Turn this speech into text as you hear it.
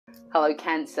Hello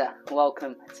Cancer,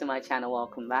 welcome to my channel,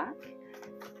 welcome back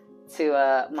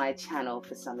to my channel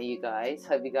for some of you guys.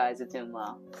 Hope you guys are doing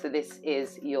well. So this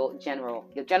is your general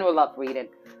love reading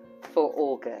for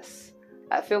August.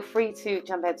 Feel free to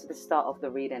jump ahead to the start of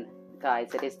the reading,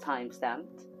 guys. It is time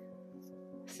stamped.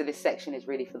 So this section is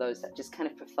really for those that just kind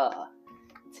of prefer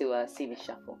to see me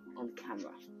shuffle on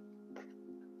camera.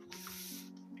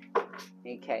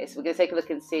 Okay, so we're going to take a look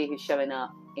and see who's showing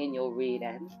up in your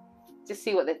reading. Just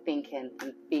see what they're thinking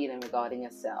and feeling regarding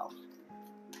yourself.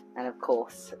 And of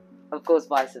course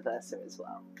vice versa as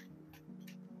well.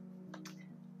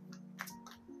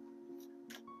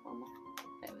 One more.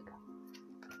 There we go.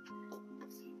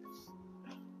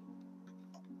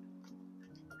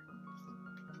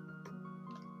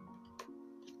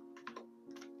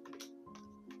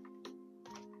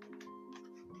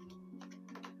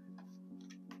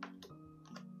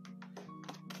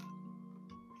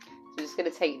 So just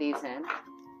going to take these in,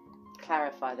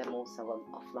 clarify them also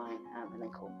offline, and then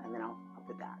call, and then I'll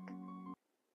be back.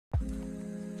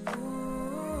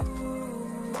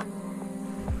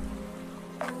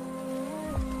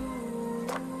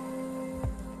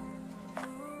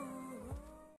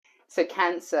 So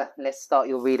Cancer, let's start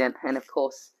your reading, and of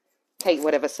course take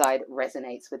whatever side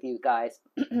resonates with you guys.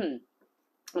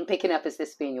 I'm picking up as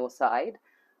this being your side,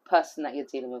 person that you're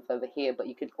dealing with over here, but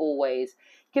you can always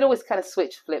kind of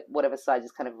flip whatever side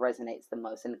just kind of resonates the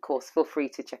most. And of course, feel free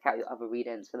to check out your other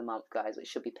readings for the month, guys, which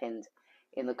should be pinned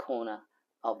in the corner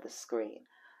of the screen.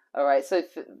 All right, so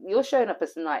you're showing up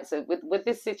as the Knight. So with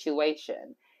this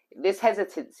situation, this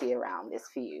hesitancy around this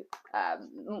for you,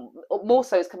 more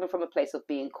so is coming from a place of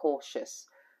being cautious,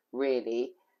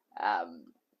 really.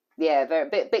 Yeah,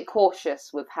 bit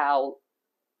cautious with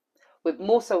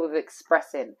more so with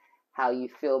expressing how you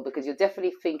feel, because you're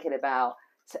definitely thinking about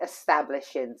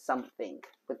establishing something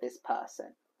with this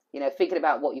person. You know, thinking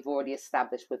about what you've already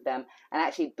established with them and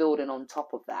actually building on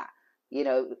top of that. You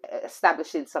know,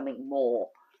 establishing something more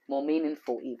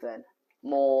meaningful, even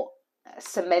more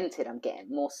cemented. I'm getting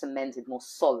more cemented, more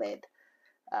solid.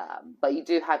 But you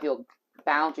do have your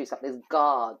boundaries up. There's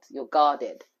guard. You're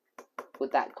guarded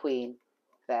with that Queen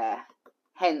there.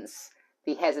 Hence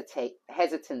the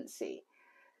hesitancy.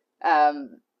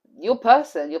 Your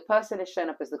person is showing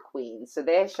up as the Queen. So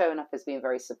they're showing up as being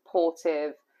very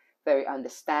supportive, very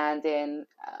understanding,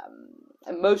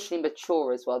 emotionally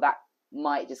mature as well. That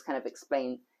might just kind of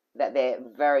explain that they're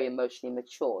very emotionally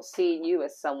mature. Seeing you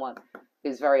as someone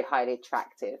who's very highly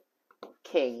attractive,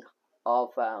 King of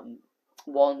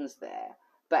Wands there.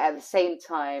 But at the same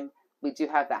time, we do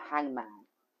have that Hangman.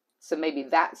 So maybe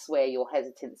that's where your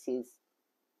hesitancy is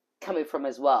coming from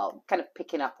as well. Kind of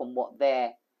picking up on what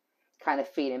they're kind of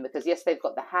feeling, because yes, they've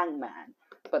got the Hangman,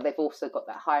 but they've also got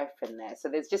that Hierophant there. So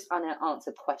there's just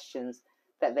unanswered questions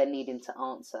that they're needing to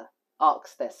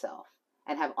ask themselves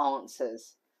and have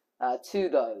answers to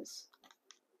those.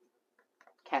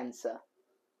 Cancer.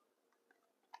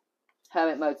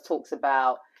 Hermit mode talks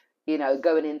about, you know,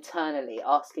 going internally,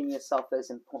 asking yourself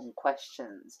those important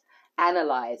questions,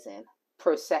 analyzing,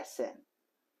 processing.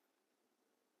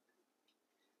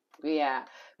 Yeah,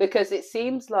 because it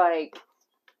seems like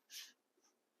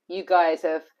you guys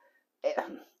have,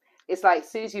 it's like as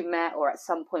soon as you met or at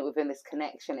some point within this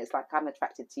connection, it's like I'm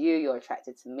attracted to you, you're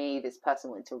attracted to me. This person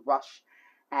wanted to rush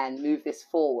and move this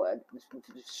forward.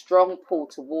 Strong pull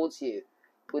towards you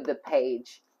with the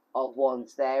Page of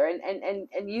Wands there.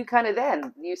 And you kind of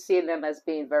then, you see them as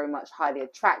being very much highly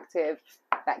attractive.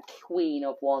 That Queen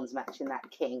of Wands matching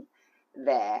that King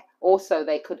there. Also,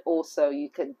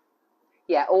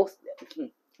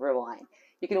 rewind.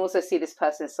 You can also see this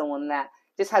person as someone that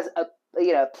just has a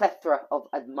plethora of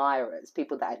admirers,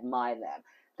 people that admire them,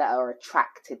 that are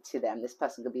attracted to them. This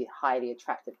person could be highly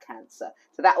attractive, Cancer.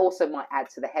 So that also might add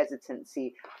to the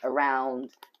hesitancy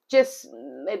around, just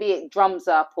maybe it drums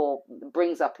up or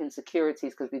brings up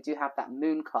insecurities, because we do have that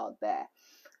Moon card there,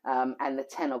 and the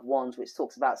Ten of Wands, which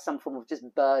talks about some form of just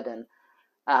burden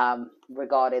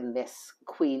regarding this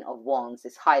Queen of Wands,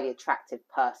 this highly attractive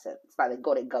person. It's like they've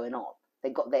got it going on.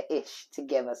 They got their ish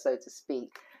together, so to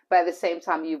speak. But at the same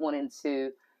time, you wanting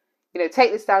to,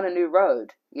 take this down a new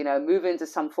road, move into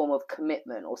some form of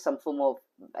commitment or some form of,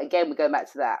 again, we're going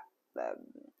back to that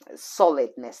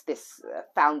solidness, this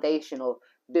foundation of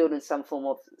building some form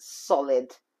of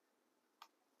solid,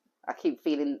 I keep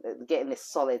getting this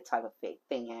solid type of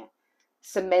thing here.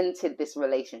 Cemented this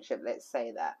relationship, let's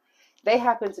say that. They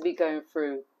happen to be going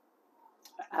through,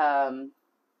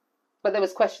 but there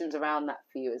was questions around that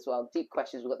for you as well. Deep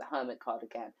questions. We've got the Hermit card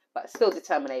again. But still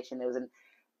determination. There was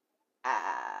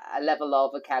a level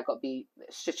of, okay, I've got to be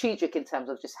strategic in terms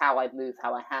of just how I move,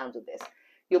 how I handle this.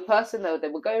 Your person, though, they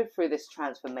were going through this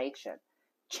transformation,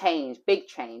 change, big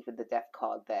change with the Death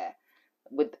card there,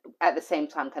 with at the same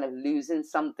time kind of losing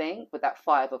something with that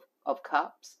Five of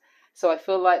Cups. So I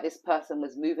feel like this person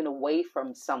was moving away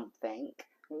from something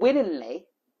willingly.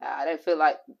 I don't feel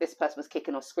like this person was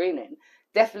kicking or screaming.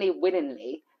 Definitely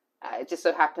willingly. It just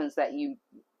so happens that you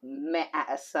met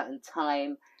at a certain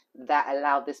time that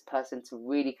allowed this person to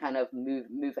really kind of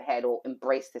move ahead or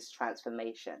embrace this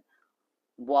transformation,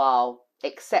 while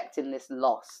accepting this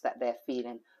loss that they're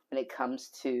feeling when it comes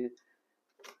to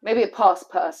maybe a past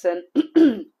person,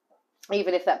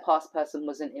 even if that past person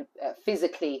wasn't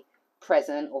physically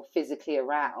present or physically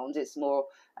around. It's more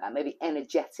maybe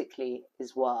energetically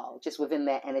as well, just within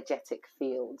their energetic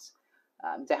fields.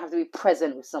 You don't have to be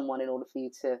present with someone in order for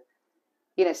you to,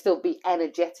 you know, still be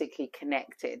energetically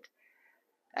connected.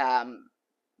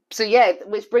 So yeah,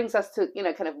 which brings us to, you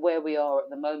know, kind of where we are at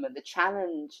the moment. The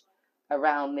challenge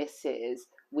around this is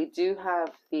we do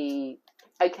have the,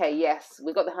 okay, yes,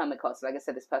 we've got the Hermit card. So like I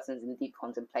said, this person is in deep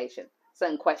contemplation.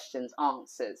 Certain questions,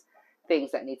 answers,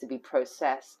 things that need to be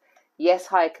processed. Yes,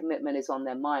 higher commitment is on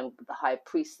their mind with the High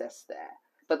Priestess there.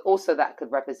 But also that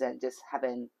could represent just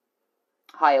having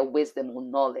higher wisdom or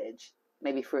knowledge,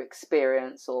 maybe through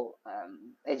experience or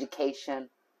education,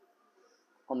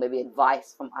 or maybe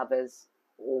advice from others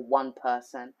or one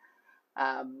person.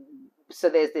 So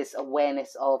there's this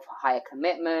awareness of higher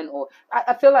commitment, or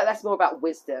I feel like that's more about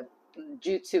wisdom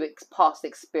due to past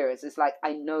experience. It's like,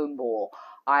 I know more,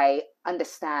 I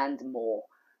understand more,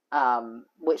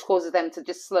 which causes them to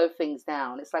just slow things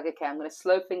down. It's like, okay, I'm going to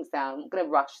slow things down. I'm going to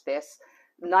rush this.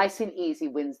 Nice and easy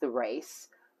wins the race.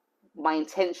 My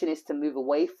intention is to move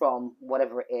away from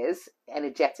whatever it is,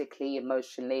 energetically,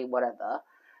 emotionally, whatever,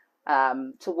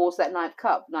 towards that Ninth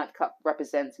Cup. Ninth Cup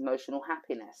represents emotional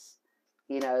happiness,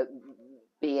 you know,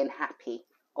 being happy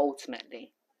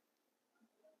ultimately.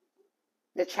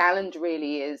 The challenge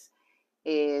really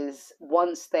is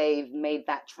once they've made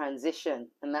that transition,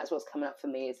 and that's what's coming up for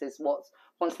me, is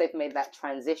once they've made that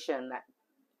transition, that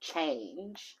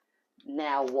change,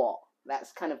 now what?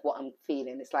 That's kind of what I'm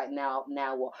feeling. It's like, now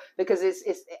what? Because it's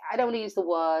I don't want to use the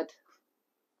word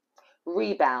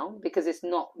rebound, because it's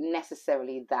not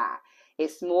necessarily that.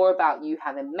 It's more about you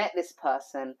having met this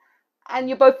person and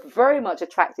you're both very much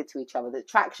attracted to each other. The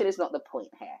attraction is not the point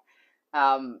here.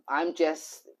 I'm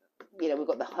just, you know, we've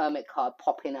got the Hermit card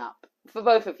popping up for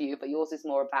both of you, but yours is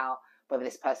more about whether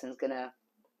this person's gonna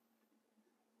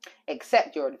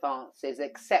accept your advances,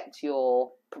 accept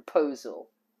your proposal,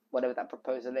 whatever that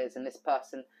proposal is, and this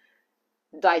person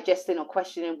digesting or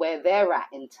questioning where they're at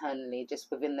internally, just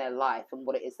within their life, and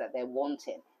what it is that they're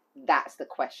wanting. That's the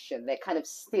question. They're kind of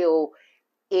still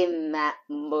in that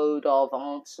mode of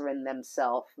answering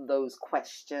themselves those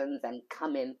questions and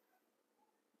coming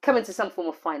to some form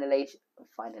of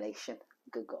finalization.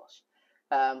 Good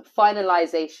gosh,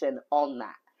 finalization on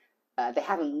that. They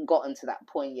haven't gotten to that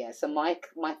point yet. So my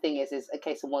thing is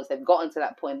okay. So once they've gotten to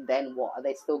that point, then what? Are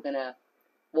they still gonna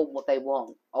want what they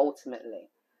want ultimately?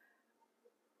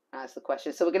 That's the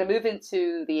question. So we're going to move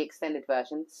into the extended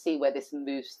version, see where this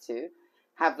moves to,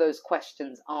 have those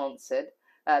questions answered.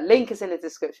 Link is in the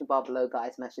description bar below,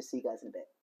 guys, and I shall see you guys in a bit.